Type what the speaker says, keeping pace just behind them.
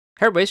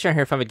Hey everybody, Sean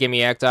here from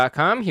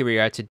thegamiac.com. Here we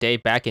are today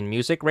back in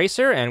Music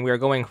Racer, and we are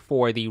going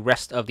for the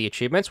rest of the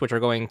achievements, which are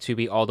going to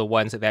be all the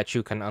ones that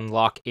you can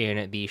unlock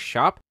in the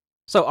shop.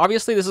 So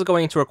obviously this is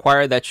going to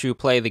require that you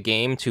play the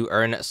game to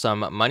earn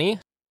some money.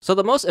 So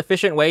the most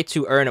efficient way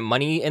to earn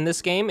money in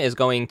this game is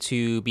going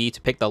to be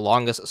to pick the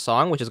longest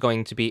song, which is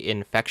going to be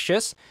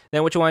Infectious.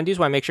 Then what you want to do is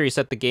want to make sure you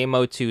set the game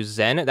mode to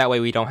Zen. That way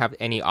we don't have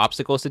any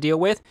obstacles to deal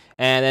with.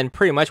 And then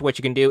pretty much what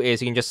you can do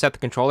is you can just set the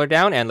controller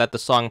down and let the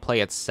song play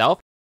itself.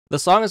 The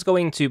song is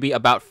going to be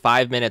about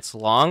 5 minutes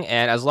long,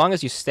 and as long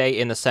as you stay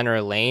in the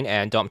center lane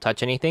and don't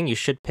touch anything, you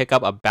should pick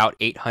up about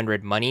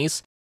 800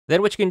 monies.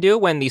 Then what you can do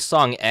when the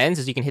song ends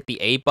is you can hit the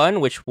A button,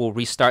 which will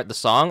restart the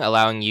song,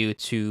 allowing you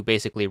to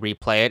basically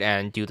replay it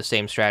and do the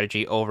same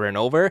strategy over and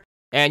over.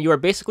 And you are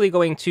basically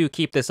going to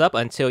keep this up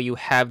until you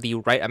have the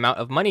right amount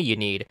of money you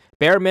need.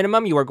 Bare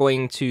minimum, you are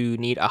going to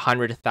need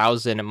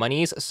 100,000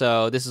 monies,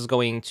 so this is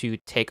going to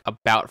take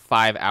about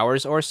 5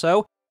 hours or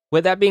so.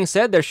 With that being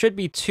said, there should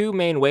be two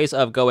main ways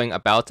of going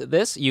about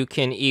this. You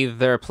can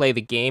either play the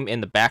game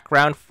in the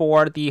background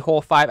for the whole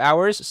 5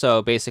 hours,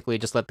 so basically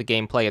just let the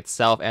game play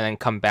itself and then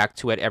come back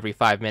to it every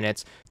 5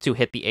 minutes to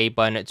hit the A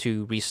button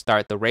to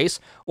restart the race.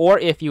 Or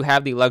if you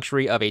have the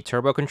luxury of a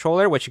turbo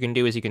controller, what you can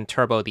do is you can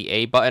turbo the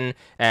A button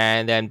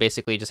and then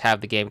basically just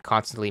have the game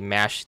constantly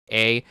mash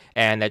A,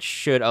 and that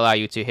should allow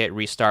you to hit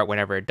restart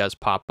whenever it does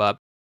pop up.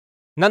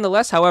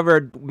 Nonetheless,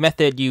 however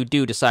method you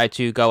do decide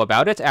to go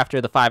about it, after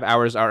the 5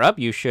 hours are up,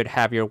 you should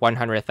have your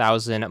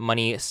 100,000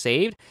 money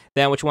saved.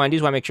 Then what you want to do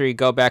is want to make sure you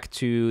go back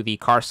to the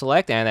car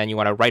select, and then you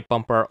want to right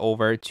bumper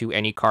over to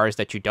any cars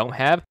that you don't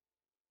have.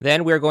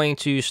 Then we're going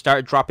to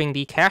start dropping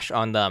the cash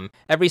on them.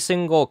 Every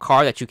single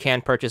car that you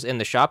can purchase in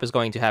the shop is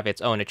going to have its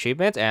own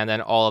achievement, and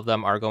then all of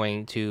them are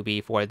going to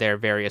be for their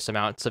various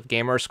amounts of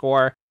gamer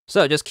score.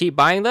 So just keep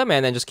buying them,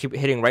 and then just keep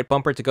hitting right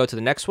bumper to go to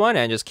the next one,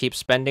 and just keep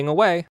spending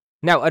away.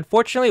 Now,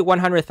 unfortunately,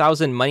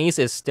 100,000 monies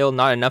is still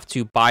not enough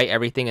to buy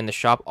everything in the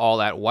shop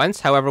all at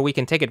once. However, we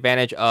can take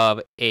advantage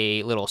of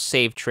a little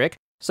save trick.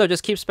 So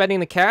just keep spending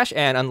the cash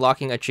and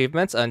unlocking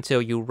achievements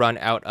until you run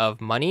out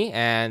of money.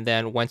 And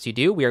then once you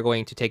do, we are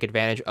going to take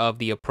advantage of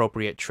the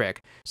appropriate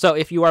trick. So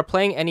if you are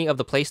playing any of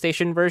the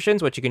PlayStation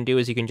versions, what you can do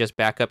is you can just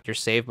back up your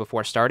save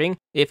before starting.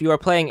 If you are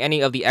playing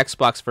any of the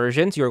Xbox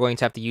versions, you're going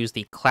to have to use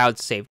the cloud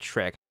save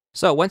trick.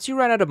 So once you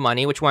run out of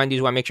money, what you want to do is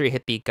you want to make sure you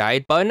hit the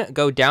guide button,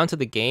 go down to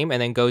the game,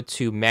 and then go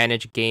to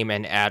manage game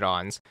and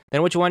add-ons.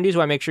 Then what you want to do is you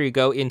want to make sure you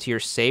go into your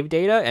save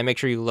data and make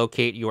sure you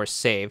locate your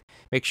save.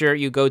 Make sure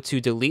you go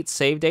to delete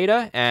save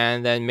data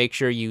and then make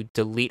sure you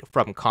delete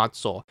from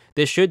console.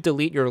 This should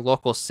delete your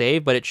local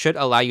save, but it should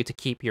allow you to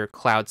keep your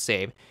cloud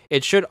save.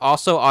 It should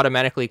also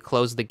automatically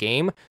close the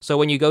game. So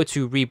when you go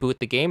to reboot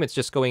the game, it's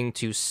just going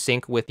to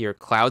sync with your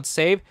cloud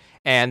save.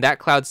 And that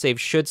cloud save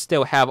should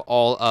still have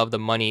all of the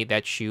money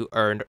that you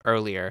earned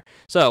earlier.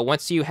 So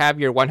once you have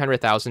your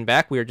 100,000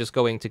 back, we are just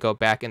going to go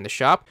back in the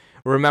shop,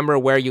 remember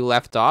where you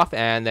left off,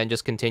 and then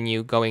just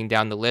continue going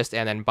down the list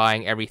and then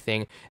buying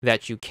everything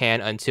that you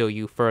can until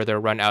you further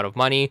run out of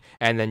money,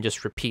 and then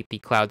just repeat the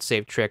cloud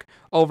save trick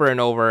over and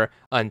over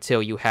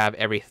until you have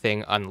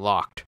everything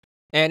unlocked.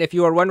 And if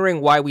you are wondering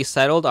why we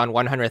settled on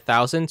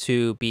 100,000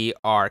 to be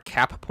our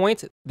cap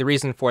point, the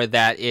reason for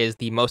that is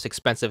the most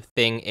expensive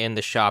thing in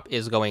the shop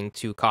is going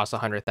to cost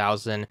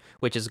 100,000,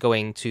 which is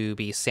going to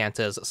be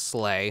Santa's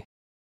sleigh.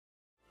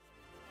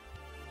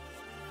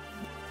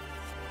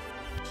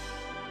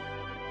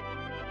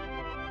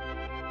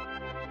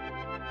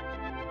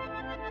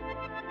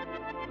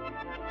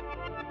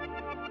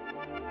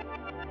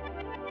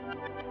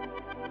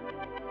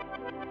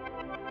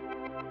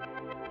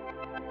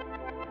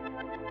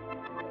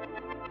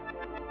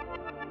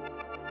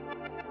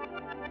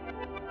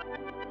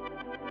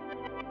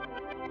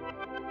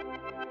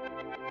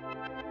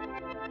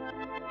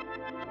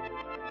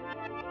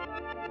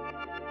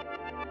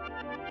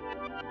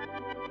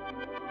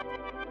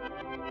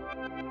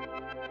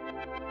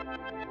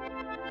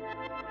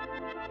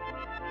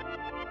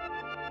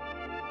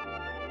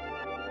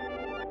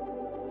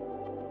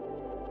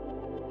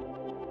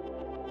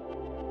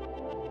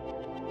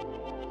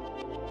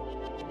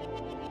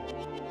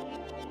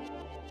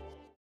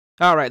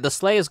 Alright, the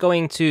sleigh is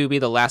going to be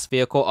the last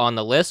vehicle on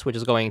the list, which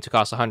is going to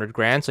cost 100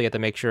 grand, so you have to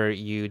make sure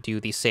you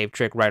do the save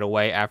trick right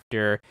away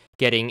after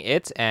getting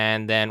it,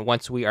 and then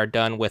once we are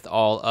done with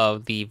all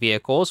of the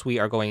vehicles, we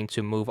are going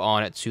to move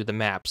on to the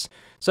maps.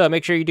 So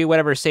make sure you do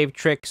whatever save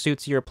trick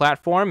suits your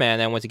platform, and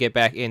then once you get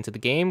back into the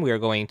game, we are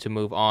going to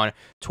move on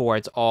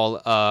towards all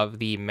of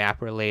the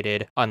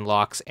map-related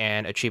unlocks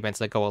and achievements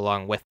that go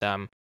along with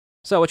them.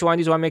 So what you want to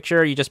do is you want to make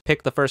sure you just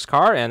pick the first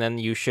car, and then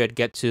you should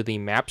get to the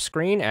map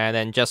screen, and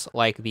then just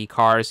like the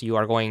cars, you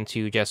are going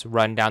to just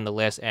run down the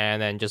list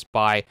and then just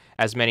buy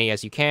as many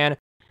as you can.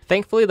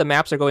 Thankfully, the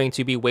maps are going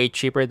to be way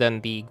cheaper than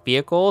the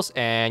vehicles,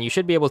 and you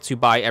should be able to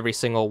buy every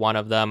single one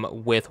of them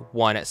with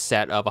one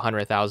set of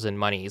 100,000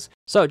 monies.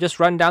 So just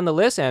run down the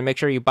list and make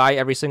sure you buy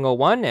every single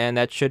one, and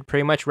that should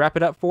pretty much wrap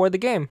it up for the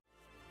game.